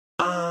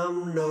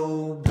I'm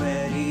no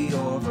Betty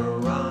or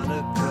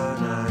Veronica,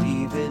 not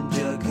even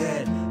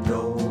Jughead.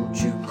 Don't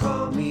you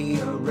call me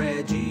a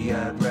Reggie,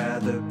 I'd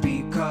rather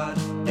be caught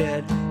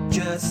dead.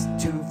 Just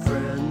two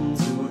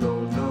friends who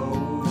don't know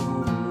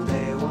who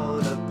they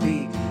wanna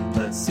be.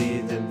 Let's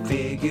see them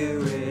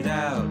figure it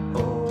out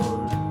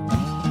on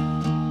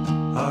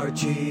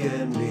Archie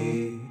and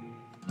me.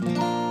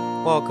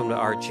 Welcome to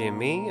Archie and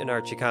Me, an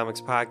Archie Comics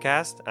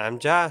podcast. I'm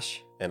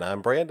Josh. And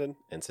I'm Brandon,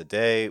 and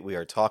today we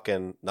are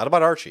talking not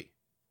about Archie,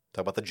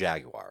 talk about the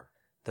Jaguar.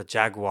 The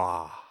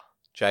Jaguar.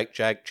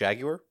 Jaguar?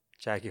 Jaguar.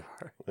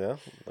 Yeah,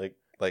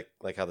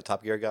 like how the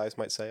Top Gear guys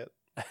might say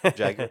it.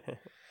 Jaguar.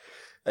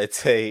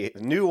 It's a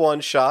new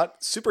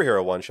one-shot,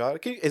 superhero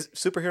one-shot. Is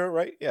superhero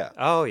right? Yeah.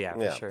 Oh, yeah,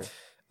 for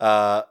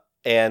sure.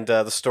 And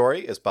the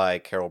story is by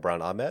Carol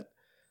Brown Ahmed.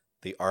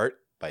 The art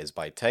is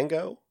by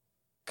Tango.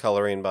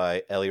 Coloring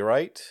by Ellie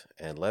Wright.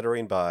 And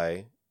lettering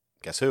by,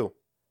 guess who?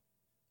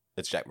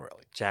 It's Jack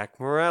Morelli.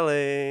 Jack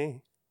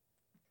Morelli.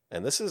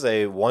 And this is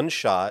a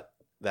one-shot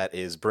that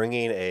is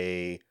bringing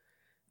a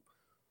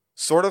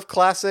sort of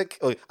classic,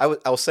 I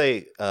will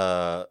say,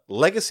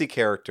 legacy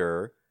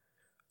character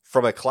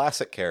from a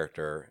classic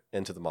character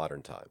into the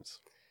modern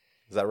times.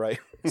 Is that right?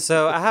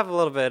 So I have a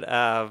little bit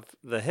of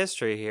the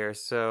history here.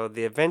 So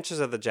the Adventures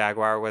of the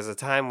Jaguar was a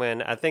time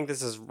when, I think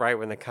this is right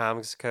when the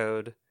Comics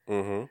Code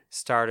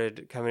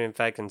started coming in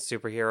effect, and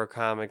superhero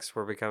comics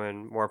were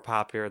becoming more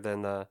popular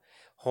than the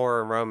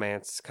horror and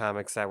romance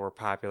comics that were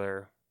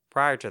popular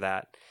prior to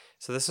that.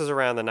 So this was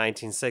around the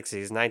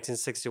 1960s,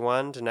 1961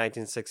 to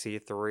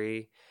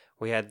 1963.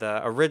 We had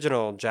the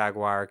original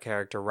Jaguar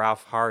character,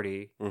 Ralph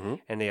Hardy,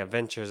 and the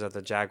Adventures of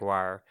the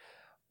Jaguar,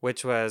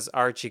 which was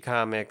Archie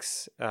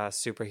Comics'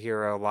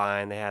 superhero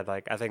line. They had,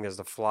 I think there's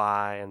The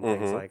Fly and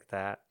things like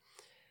that.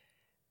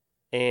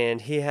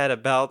 And he had a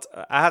belt.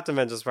 I have to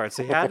mention this part.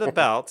 So he had a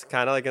belt,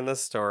 kind of like in the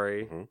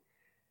story,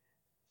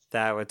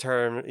 that would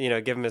turn,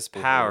 give him his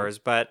powers.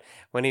 But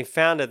when he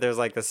found it, there's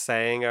the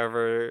saying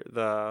over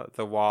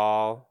the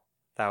wall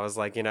that was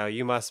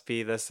you must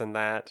be this and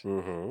that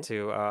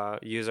to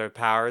use our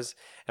powers.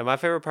 And my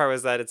favorite part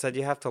was that it said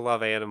you have to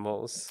love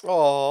animals.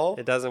 Oh,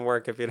 it doesn't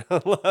work if you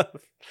don't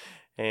love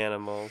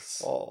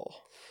animals. Oh,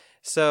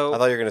 so I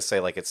thought you were gonna say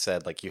it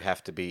said you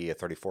have to be a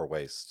 34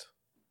 waist.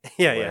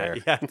 Yeah.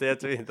 You have to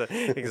be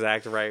the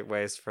exact right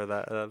waist for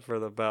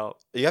the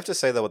belt. You have to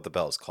say that what the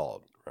belt is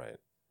called, right?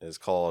 It's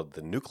called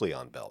the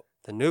Nucleon belt.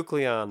 The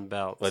Nucleon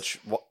belt. Which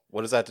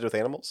what does that have to do with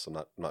animals?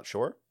 I'm not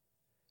sure.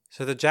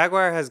 So the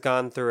Jaguar has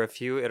gone through a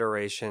few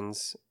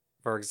iterations.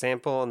 For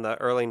example, in the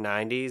early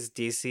 90s,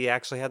 DC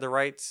actually had the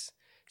rights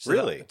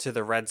to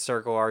the Red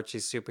Circle Archie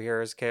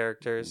superheroes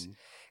characters.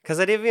 Because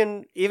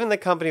even the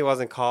company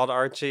wasn't called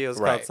Archie. It was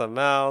called something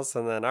else.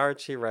 And then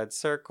Archie, Red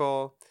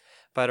Circle.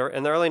 But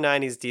in the early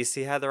 90s,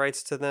 DC had the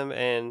rights to them.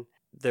 And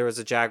there was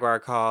a Jaguar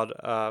called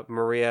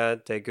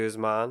Maria de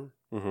Guzman.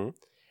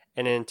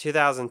 And in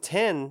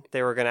 2010,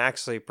 they were going to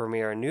actually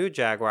premiere a new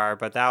Jaguar.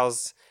 But that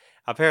was...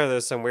 Apparently,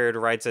 there's some weird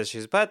rights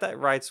issues. But that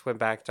rights went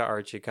back to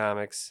Archie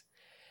Comics.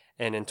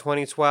 And in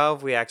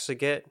 2012, we actually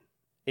get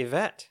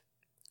Yvette.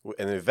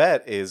 And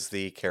Yvette is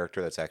the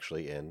character that's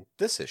actually in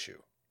this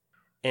issue.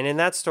 And in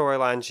that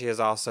storyline, she is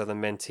also the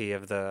mentee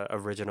of the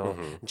original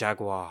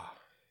Jaguar.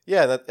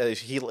 Yeah,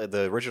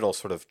 the original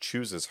sort of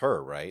chooses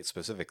her, right?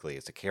 Specifically,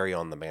 is to carry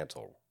on the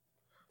mantle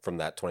from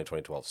that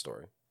 2012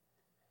 story.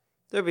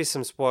 There'll be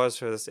some spoilers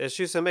for this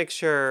issue, so make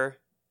sure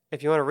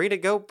if you want to read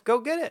it, go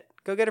get it.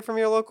 Go get it from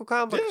your local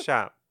comic book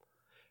shop.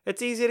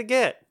 It's easy to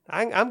get.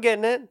 I'm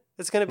getting it.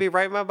 It's going to be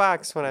right in my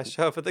box when I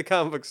show up at the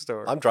comic book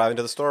store. I'm driving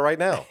to the store right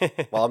now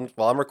while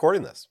I'm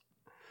recording this.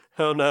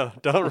 Oh no!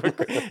 Don't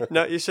record.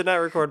 No, you should not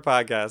record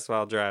podcasts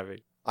while driving.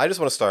 I just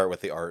want to start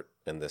with the art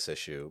in this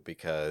issue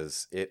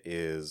because it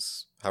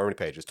is how many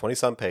pages?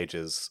 20-some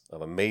pages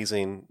of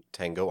amazing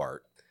Tango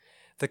art.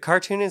 The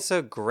cartoon is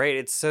so great.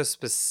 It's so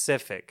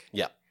specific.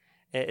 Yeah.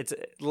 It's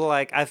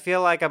I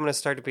feel like I'm going to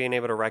start being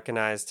able to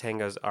recognize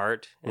Tango's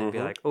art and be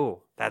like,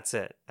 oh, that's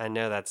it. I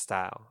know that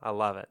style. I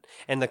love it.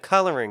 And the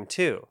coloring,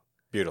 too.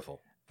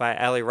 Beautiful. By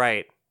Ellie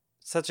Wright.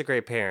 Such a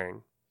great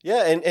pairing.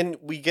 Yeah, and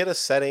we get a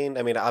setting.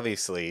 I mean,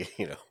 obviously,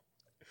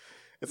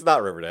 it's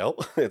not Riverdale.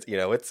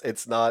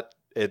 It's not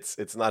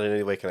in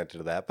any way connected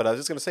to that. But I was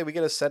just going to say we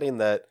get a setting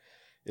that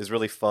is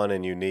really fun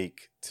and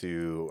unique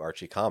to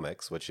Archie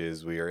Comics, which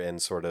is we are in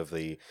sort of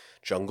the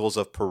jungles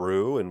of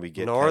Peru, and we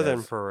get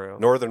northern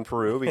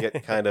Peru. We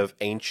get kind of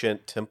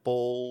ancient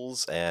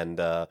temples, and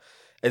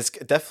it's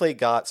definitely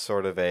got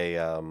sort of a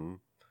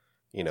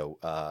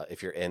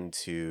if you're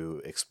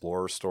into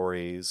explorer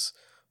stories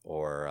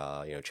or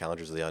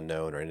Challengers of the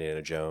Unknown or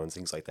Indiana Jones,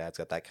 things like that. It's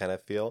got that kind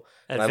of feel.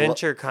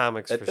 Adventure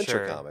comics, for sure.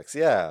 Adventure comics,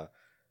 yeah.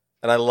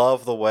 And I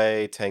love the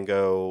way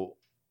Tango.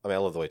 I mean, I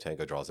love the way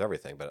Tango draws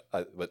everything, but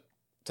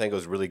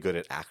Tango's really good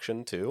at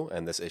action too,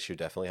 and this issue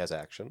definitely has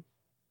action.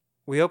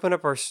 We open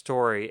up our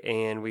story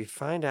and we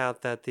find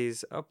out that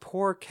these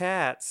poor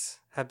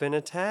cats have been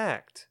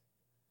attacked.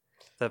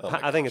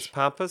 I think it's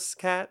Pampas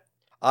cat.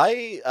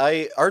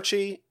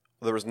 Archie,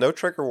 there was no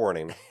trigger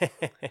warning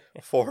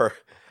for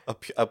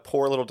a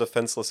poor little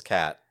defenseless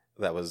cat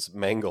that was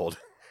mangled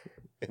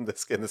in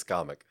this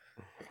comic.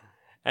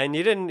 And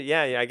you didn't,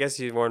 I guess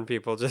you warned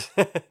people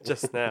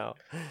just now,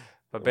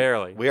 but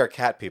barely. We are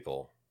cat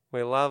people.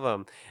 We love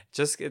them.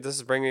 This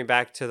is bringing me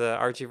back to the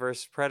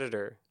Archieverse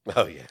Predator.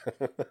 Oh, yeah.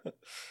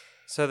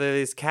 So there are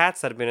these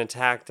cats that have been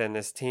attacked, and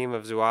this team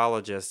of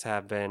zoologists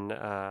have been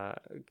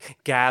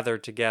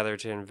gathered together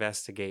to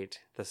investigate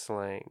the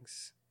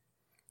slayings.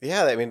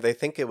 Yeah, I mean, they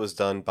think it was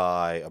done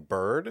by a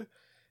bird,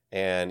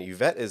 and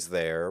Yvette is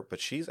there,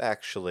 but she's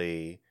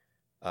actually...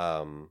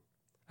 a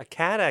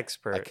cat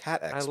expert. A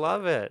cat expert. I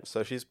love it.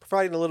 So she's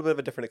providing a little bit of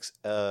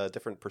a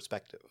different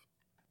perspective.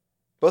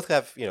 Both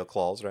have,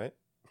 claws, right?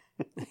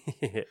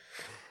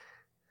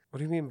 What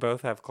do you mean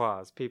both have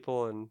claws?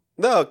 People and...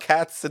 No,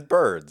 cats and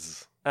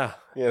birds. Oh.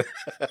 Yeah.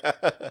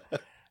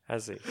 I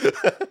see.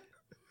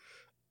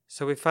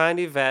 So we find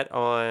Yvette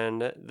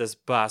on this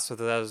bus with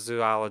those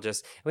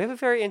zoologists. We have a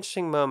very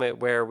interesting moment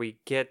where we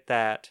get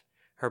that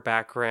her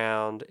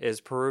background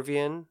is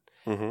Peruvian,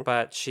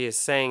 but she is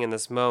saying in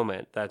this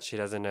moment that she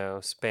doesn't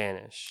know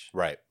Spanish.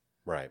 Right.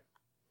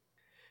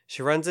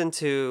 She runs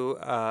into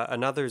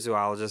another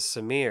zoologist,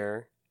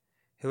 Samir,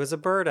 who is a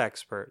bird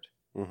expert.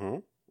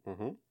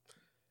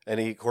 And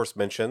he, of course,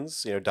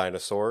 mentions,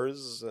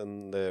 dinosaurs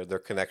and their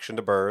connection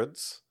to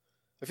birds.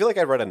 I feel like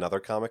I read another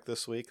comic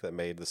this week that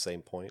made the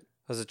same point.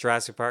 Was it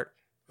Jurassic Park?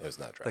 It was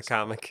not Jurassic The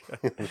comic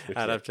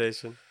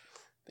adaptation.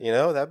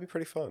 That'd be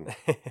pretty fun.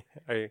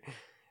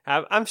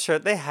 I'm sure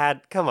they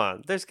had... Come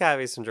on. There's got to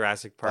be some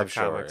Jurassic Park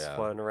comics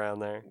floating around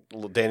there.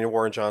 Daniel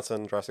Warren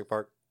Johnson, Jurassic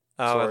Park.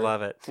 Oh, I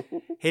love it.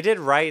 He did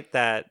write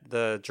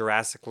the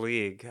Jurassic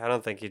League. I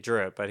don't think he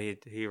drew it, but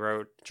he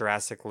wrote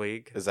Jurassic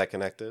League. Is that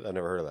connected? I've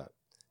never heard of that.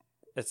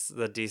 It's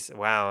the DC.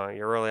 Wow,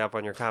 you're really up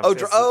on your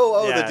comics. The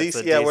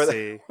DC. Yeah,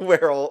 DC.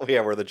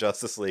 Where the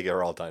Justice League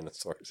are all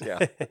dinosaurs. Yeah,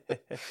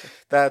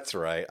 that's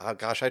right. Oh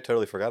gosh, I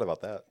totally forgot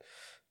about that.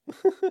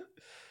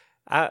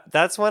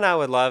 That's one I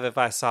would love if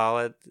I saw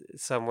it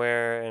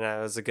somewhere and it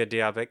was a good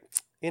deal. I'd be like,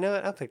 you know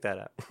what? I'll pick that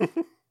up.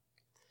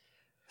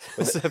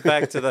 So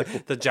back to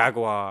the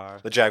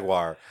Jaguar. The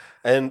Jaguar,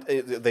 and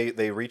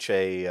they reach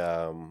a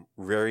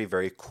very,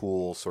 very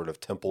cool sort of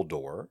temple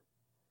door.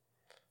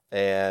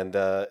 And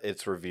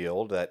it's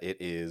revealed that it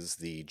is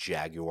the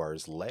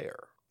Jaguar's lair.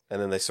 And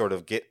then they sort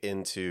of get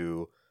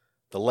into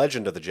the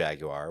legend of the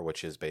Jaguar,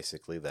 which is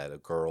basically that a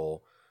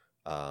girl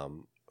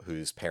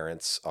whose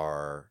parents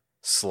are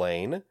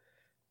slain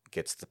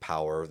gets the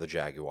power of the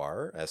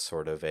Jaguar as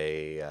sort of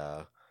a,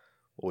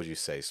 what would you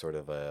say, sort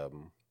of a...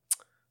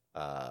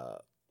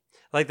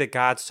 like the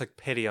gods took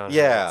pity on her.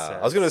 Yeah,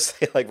 I was going to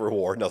say like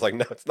reward, and I was like,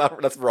 no, it's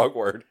not, that's the wrong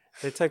word.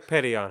 They took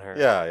pity on her.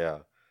 Yeah.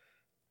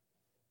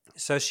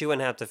 So she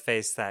wouldn't have to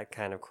face that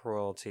kind of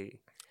cruelty.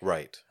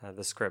 Right.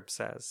 The script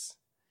says.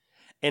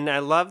 And I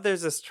love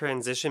there's this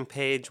transition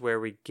page where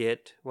we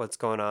get what's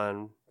going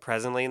on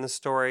presently in the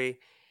story,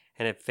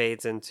 and it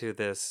fades into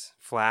this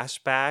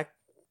flashback.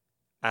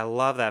 I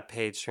love that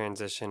page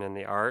transition in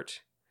the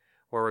art,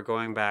 where we're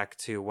going back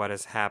to what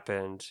has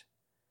happened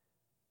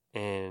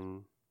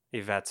in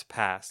Yvette's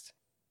past.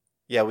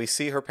 Yeah, we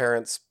see her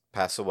parents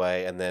pass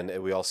away, and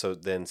then we also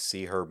then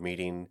see her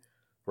meeting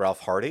Ralph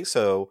Hardy.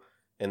 So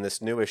in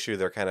this new issue,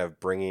 they're kind of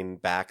bringing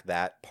back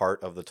that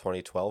part of the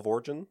 2012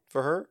 origin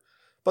for her,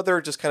 but they're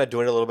just kind of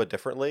doing it a little bit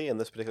differently in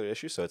this particular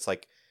issue. So it's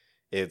like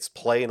it's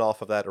playing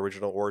off of that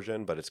original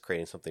origin, but it's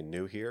creating something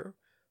new here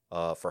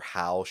for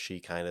how she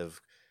kind of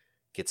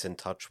gets in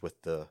touch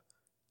with the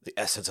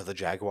essence of the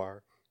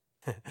Jaguar.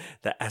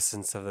 The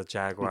essence of the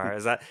Jaguar.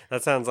 Is that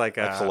sounds like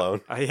a cologne?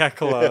 Yeah,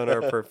 cologne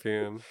or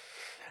perfume.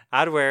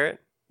 I'd wear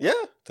it.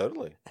 Yeah,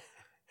 totally.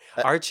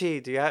 Archie,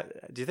 do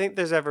you think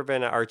there's ever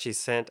been an Archie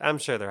scent? I'm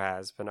sure there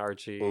has been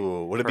Archie.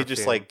 Ooh, would it be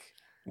just like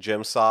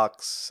gym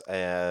socks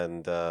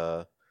and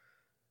I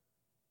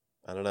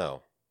don't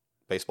know,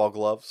 baseball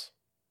gloves?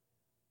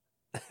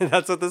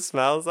 That's what the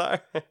smells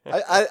are.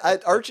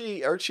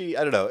 Archie,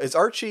 I don't know.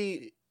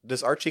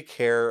 Does Archie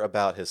care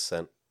about his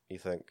scent, you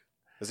think?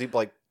 Does he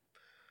like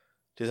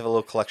does he have a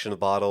little collection of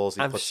bottles?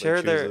 I'm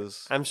sure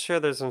there's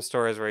some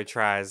stories where he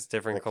tries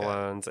different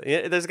colognes.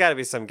 There's got to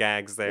be some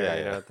gags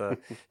there, the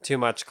too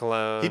much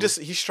cologne.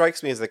 He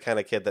strikes me as the kind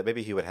of kid that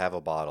maybe he would have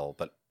a bottle,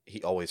 but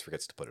he always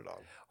forgets to put it on.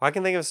 Well, I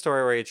can think of a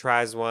story where he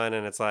tries one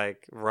and it's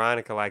like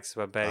Veronica likes it,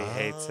 but Betty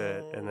hates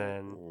it, and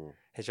then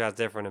he tries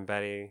different and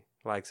Betty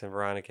likes it and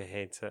Veronica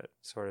hates it,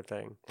 sort of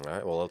thing. All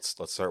right, well let's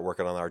start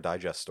working on our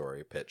digest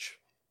story pitch.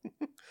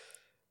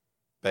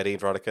 Betty,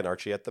 Veronica, and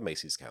Archie at the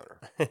Macy's counter.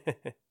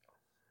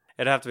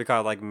 It'd have to be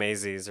called like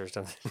Maisie's or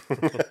something.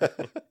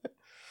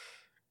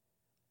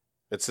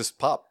 It's just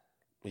Pop.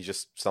 He's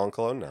just selling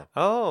cologne now.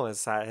 Oh,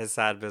 his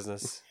side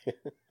business.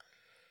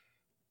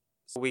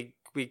 We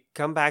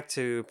come back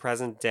to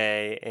present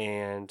day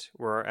and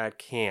we're at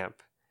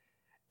camp.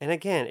 And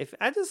again,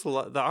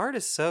 the art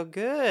is so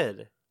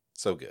good.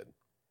 So good.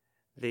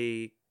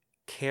 The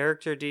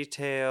character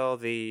detail,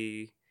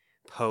 the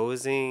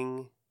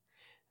posing,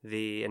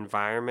 the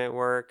environment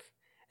work.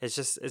 It's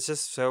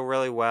just so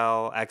really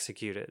well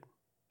executed.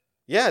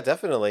 Yeah,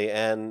 definitely.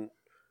 And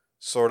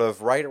sort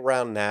of right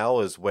around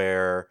now is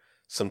where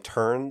some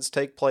turns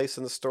take place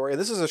in the story. And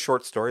this is a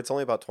short story. It's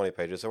only about 20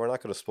 pages, so we're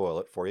not going to spoil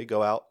it for you.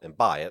 Go out and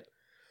buy it.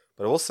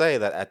 But I will say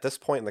that at this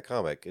point in the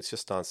comic, it's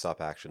just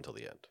nonstop action till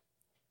the end.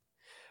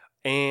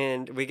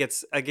 And we get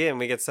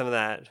some of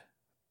that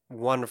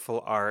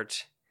wonderful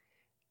art.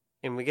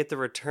 And we get the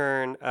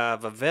return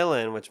of a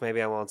villain, which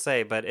maybe I won't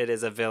say, but it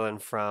is a villain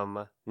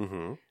from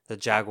the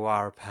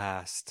Jaguar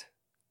past.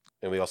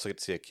 And we also get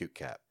to see a cute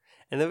cat.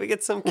 And then we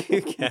get some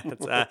cute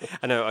cats.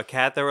 I know, a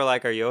cat that we're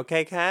like, "Are you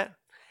okay, cat?"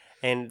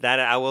 And that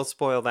I will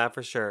spoil that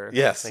for sure.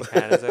 Yes. The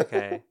cat is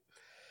okay.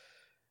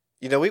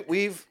 You know,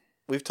 we've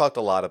talked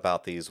a lot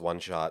about these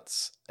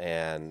one-shots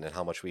and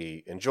how much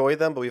we enjoy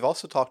them, but we've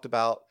also talked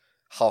about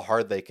how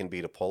hard they can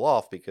be to pull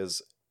off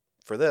because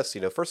for this,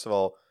 you know, first of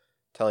all,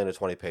 telling a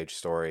 20-page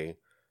story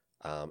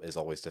is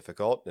always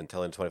difficult, and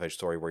telling a 20-page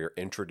story where you're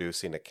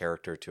introducing a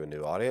character to a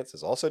new audience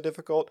is also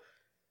difficult,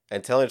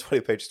 and telling a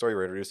 20-page story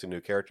where you're introducing a new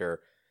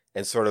character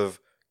and sort of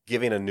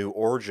giving a new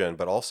origin,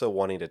 but also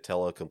wanting to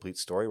tell a complete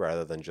story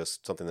rather than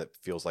just something that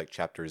feels like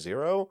chapter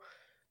 0.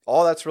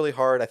 All that's really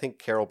hard. I think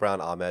Carol Brown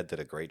Ahmed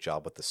did a great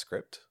job with the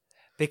script.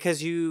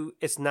 Because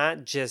it's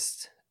not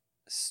just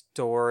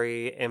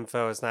story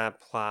info, it's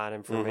not plot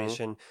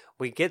information.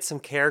 We get some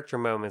character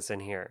moments in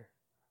here,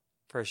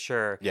 for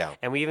sure. Yeah.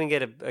 And we even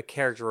get a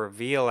character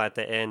reveal at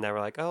the end that we're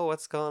like, oh,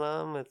 what's going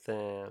on with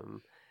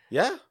them?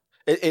 Yeah.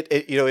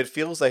 It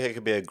feels like it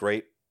could be a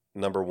great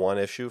number 1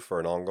 issue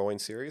for an ongoing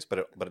series, but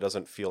it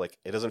doesn't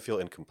feel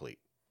incomplete.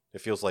 It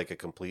feels like a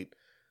complete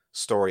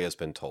story has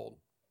been told.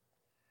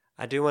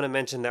 I do want to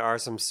mention there are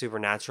some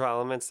supernatural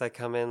elements that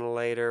come in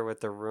later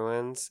with the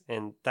ruins,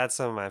 and that's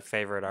some of my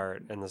favorite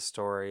art in the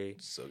story.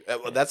 So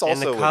that's also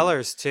and the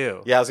colors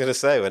too. Yeah, I was gonna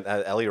say when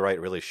Ellie Wright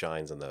really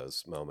shines in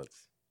those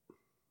moments.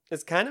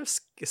 It's kind of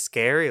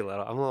scary a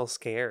little. I'm a little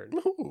scared.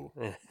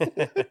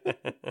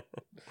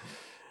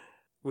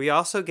 We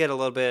also get a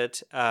little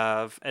bit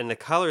of, and the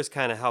colors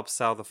kind of help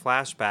sell the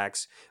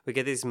flashbacks. We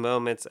get these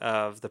moments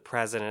of the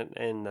president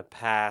in the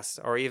past,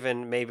 or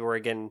even maybe we're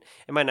getting,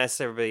 it might not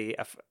necessarily be,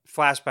 a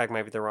flashback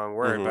might be the wrong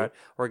word, but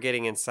we're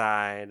getting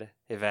inside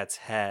Yvette's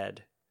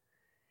head.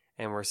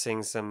 And we're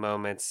seeing some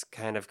moments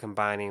kind of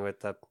combining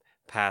with the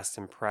past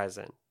and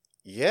present.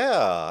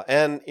 Yeah.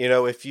 And, you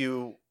know, if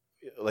you,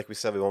 like we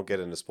said, we won't get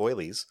into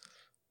spoilies,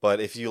 but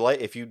if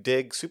you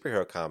dig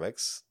superhero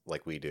comics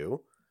like we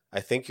do, I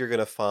think you're going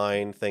to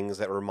find things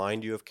that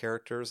remind you of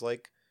characters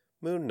like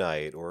Moon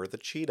Knight or the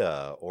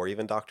Cheetah or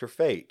even Dr.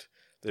 Fate.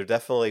 They're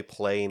definitely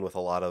playing with a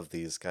lot of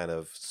these kind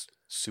of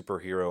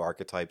superhero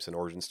archetypes and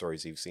origin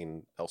stories you've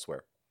seen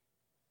elsewhere.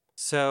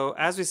 So,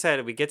 as we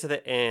said, we get to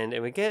the end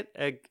and we get,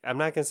 I'm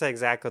not going to say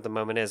exactly what the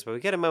moment is, but we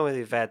get a moment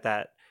with Yvette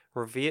that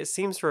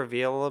seems to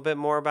reveal a little bit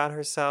more about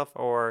herself,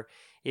 or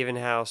even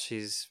how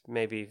she's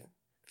maybe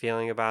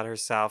feeling about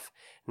herself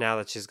now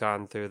that she's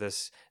gone through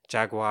this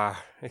Jaguar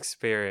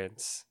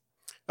experience.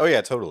 Oh,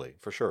 yeah, totally.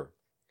 For sure.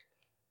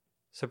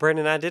 So,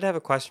 Brendan, I did have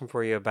a question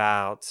for you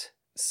about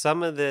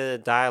some of the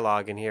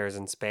dialogue in here is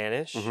in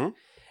Spanish,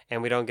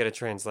 and we don't get a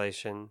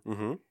translation.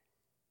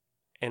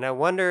 And I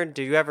wonder,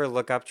 do you ever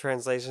look up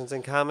translations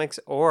in comics,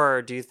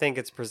 or do you think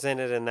it's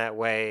presented in that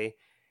way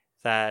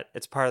that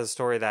it's part of the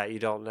story that you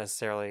don't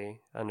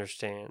necessarily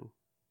understand?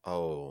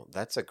 Oh,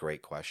 that's a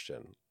great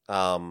question.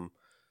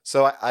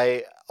 So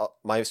I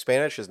my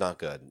Spanish is not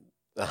good.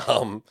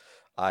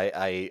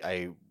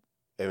 I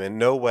am in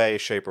no way,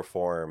 shape, or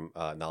form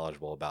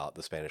knowledgeable about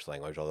the Spanish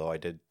language, although I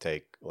did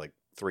take like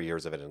 3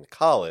 years of it in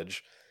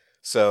college.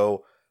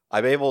 So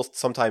I'm able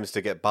sometimes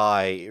to get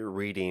by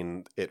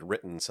reading it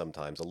written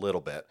sometimes a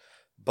little bit.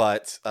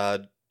 But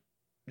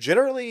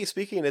generally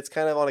speaking, it's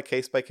kind of on a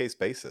case-by-case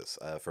basis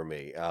for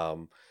me,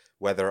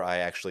 whether I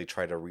actually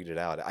try to read it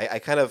out. I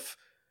kind of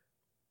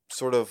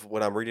sort of,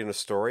 when I'm reading a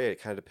story,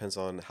 it kind of depends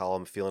on how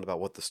I'm feeling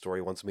about what the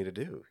story wants me to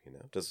do. You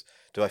know,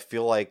 do I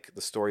feel like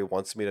the story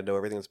wants me to know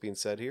everything that's being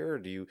said here, or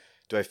do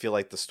I feel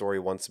like the story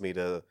wants me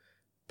to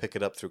pick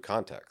it up through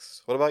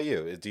context? What about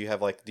you? Do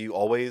you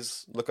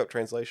always look up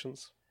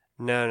translations?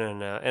 No.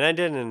 And I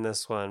didn't in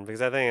this one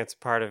because I think it's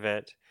part of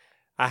it.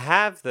 I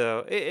have,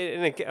 though,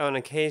 on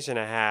occasion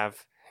I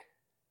have,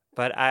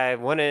 but I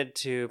wanted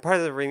to, part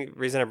of the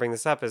reason I bring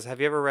this up is, have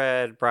you ever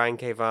read Brian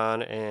K.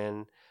 Vaughan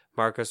and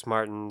Marcos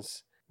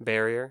Martin's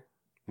Barrier?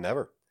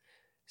 Never.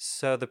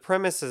 So the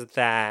premise is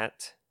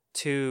that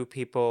 2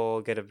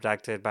 people get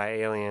abducted by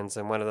aliens,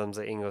 and one of them's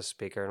an English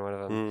speaker and one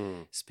of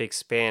them speaks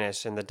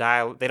Spanish, and they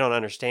don't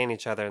understand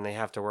each other and they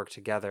have to work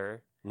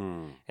together.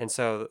 And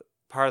so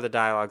part of the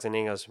dialogue's in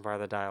English and part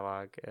of the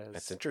dialogue is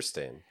That's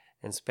interesting.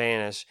 in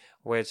Spanish,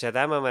 which at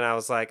that moment I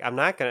was like,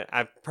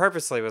 I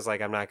purposely was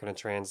like, I'm not going to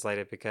translate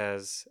it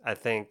because I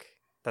think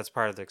that's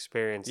part of the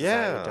experience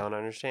that you don't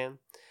understand.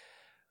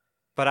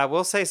 But I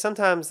will say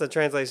sometimes the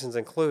translation's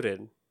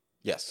included.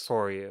 Yes.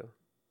 For you.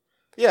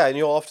 Yeah, and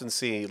you'll often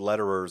see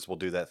letterers will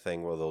do that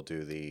thing where they'll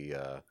do the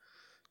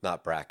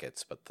not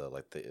brackets, but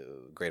the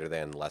greater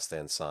than, less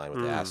than sign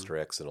with the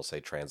asterisks, and it'll say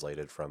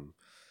translated from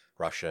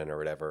Russian or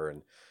whatever.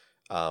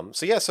 And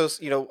so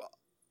you know,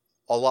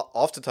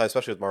 oftentimes,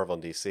 especially with Marvel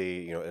and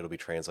DC, it'll be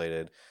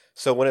translated.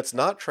 So when it's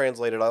not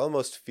translated, I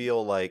almost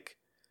feel like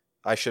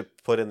I should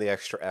put in the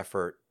extra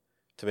effort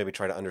to maybe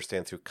try to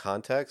understand through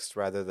context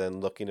rather than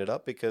looking it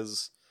up,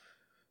 because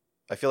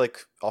I feel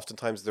like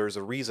oftentimes there's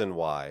a reason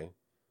why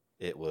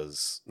it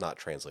was not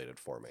translated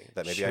for me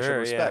that maybe I should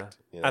respect.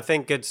 Yeah. I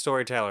think good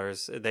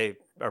storytellers, they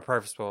are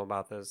purposeful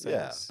about those things.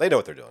 Yeah, they know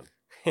what they're doing.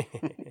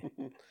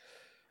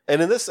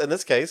 And in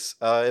this case,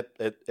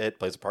 it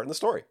plays a part in the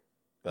story.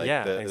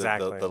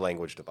 Exactly. The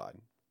language divide.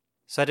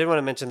 So I did want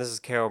to mention this is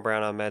Carol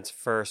Brown Ahmed's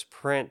first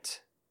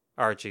print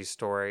Archie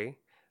story.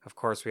 Of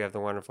course, we have the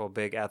wonderful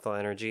Big Ethel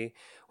Energy,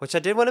 which I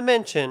did want to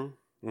mention.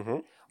 Mm-hmm.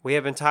 We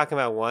have been talking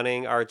about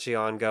wanting Archie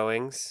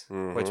ongoings,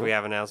 which we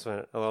have a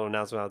little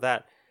announcement about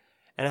that.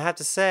 And I have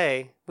to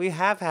say, we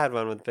have had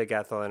one with Big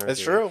Ethel Energy.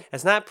 It's true.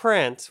 It's not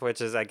print,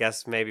 which is, I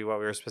guess, maybe what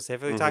we were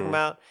specifically talking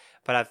about.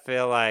 But I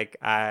feel like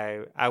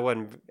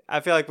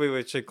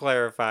we should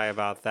clarify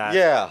about that.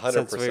 Yeah, 100%.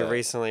 Since we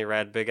recently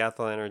read Big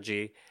Ethel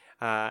Energy,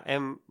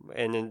 and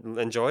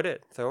enjoyed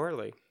it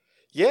thoroughly.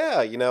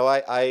 Yeah,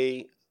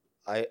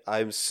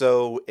 I'm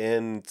so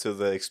into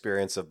the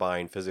experience of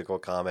buying physical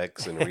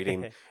comics and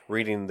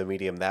reading the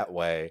medium that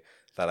way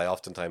that I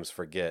oftentimes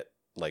forget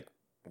like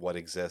what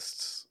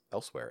exists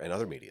elsewhere in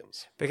other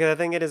mediums. Because I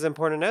think it is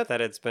important to note that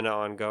it's been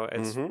ongoing.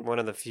 It's one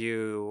of the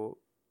few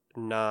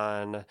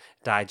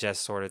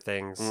non-digest sort of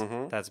things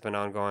that's been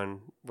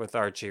ongoing with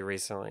Archie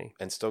recently.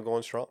 And still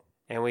going strong.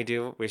 And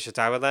we should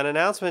talk about that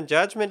announcement,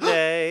 Judgment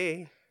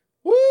Day.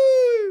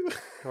 Woo!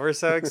 We're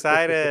so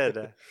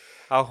excited.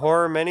 A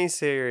horror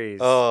miniseries.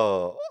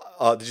 Oh,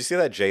 did you see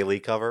that Jay Lee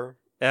cover?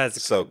 Yeah,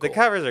 it's so cool. The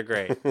covers are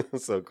great.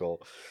 So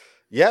cool.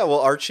 Yeah, well,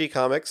 Archie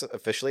Comics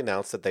officially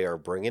announced that they are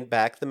bringing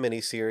back the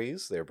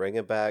miniseries. They're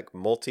bringing back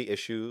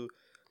multi-issue.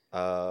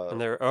 And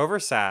they're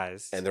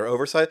oversized.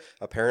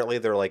 Apparently,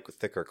 they're like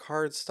thicker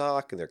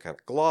cardstock and they're kind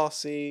of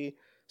glossy.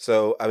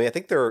 So, I mean, I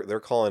think they're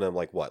calling them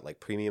like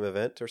premium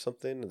event or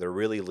something. They're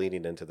really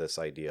leaning into this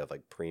idea of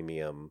like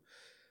premium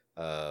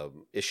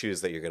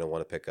issues that you're going to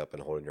want to pick up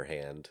and hold in your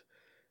hand,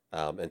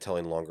 and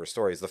telling longer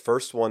stories. The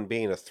first one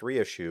being a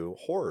 3-issue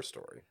horror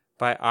story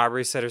by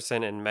Aubrey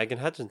Sitterson and Megan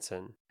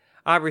Hutchinson.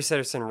 Aubrey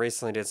Sitterson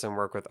recently did some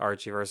work with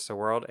Archie vs. the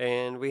World,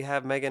 and we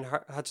have Megan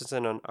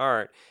Hutchinson on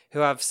art,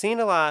 who I've seen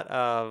a lot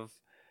of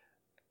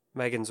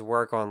Megan's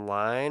work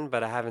online,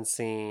 but I haven't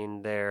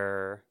seen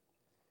a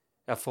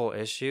full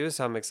issue,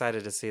 so I'm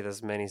excited to see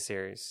this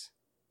miniseries.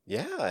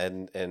 Yeah,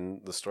 and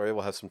the story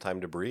will have some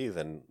time to breathe,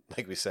 and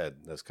like we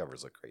said, those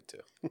covers look great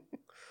too.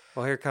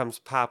 Well, here comes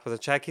Pop with a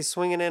check. He's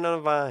swinging in on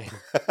a vine.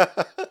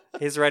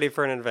 He's ready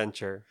for an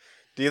adventure.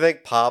 Do you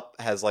think Pop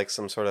has like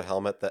some sort of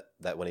helmet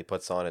that when he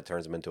puts on, it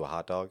turns him into a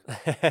hot dog?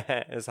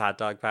 His hot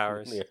dog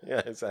powers.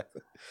 Yeah,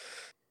 exactly.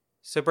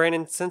 So,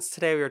 Brandon, since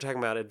today we were talking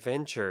about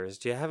adventures,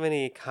 do you have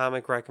any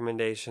comic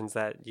recommendations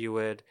that you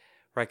would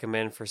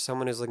recommend for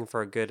someone who's looking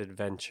for a good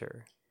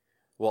adventure?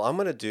 Well, I'm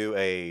going to do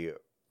a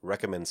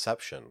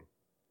recommendception,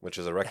 which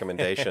is a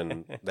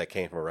recommendation that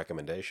came from a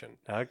recommendation.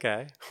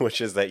 Okay. Which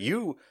is that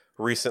you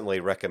recently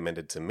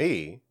recommended to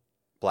me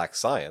Black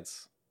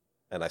Science,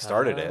 and I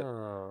started it,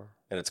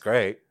 and it's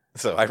great.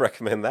 So I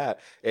recommend that.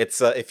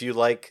 It's if you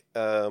like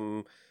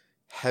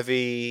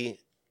heavy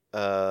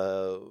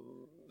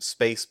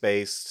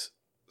space-based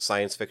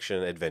science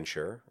fiction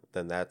adventure,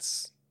 then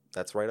that's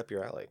right up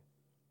your alley.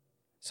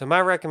 So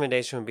my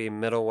recommendation would be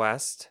Middle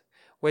West,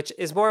 which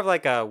is more of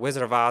like a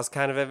Wizard of Oz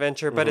kind of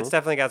adventure, but it's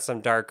definitely got some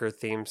darker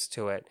themes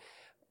to it.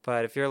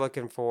 But if you're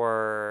looking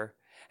for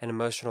an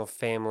emotional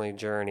family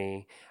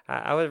journey,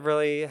 I would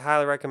really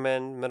highly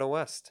recommend Middle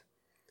West.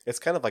 It's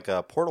kind of like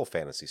a Portal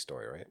fantasy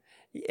story, right?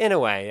 In a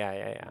way,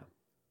 yeah.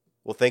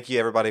 Well, thank you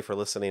everybody for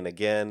listening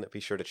again. Be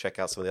sure to check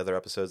out some of the other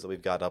episodes that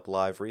we've got up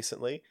live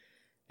recently.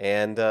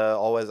 And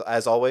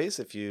as always,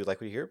 if you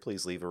like what you hear,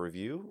 please leave a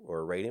review or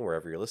a rating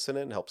wherever you're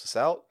listening. It helps us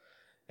out.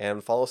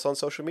 And follow us on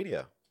social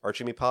media.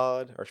 Archie Me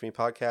Pod, Archie Me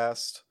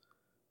Podcast.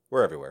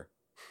 We're everywhere.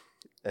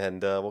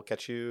 And we'll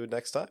catch you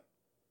next time.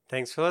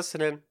 Thanks for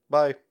listening.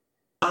 Bye.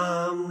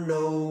 I'm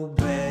no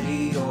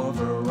Betty or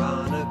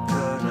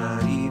Veronica,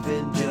 not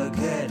even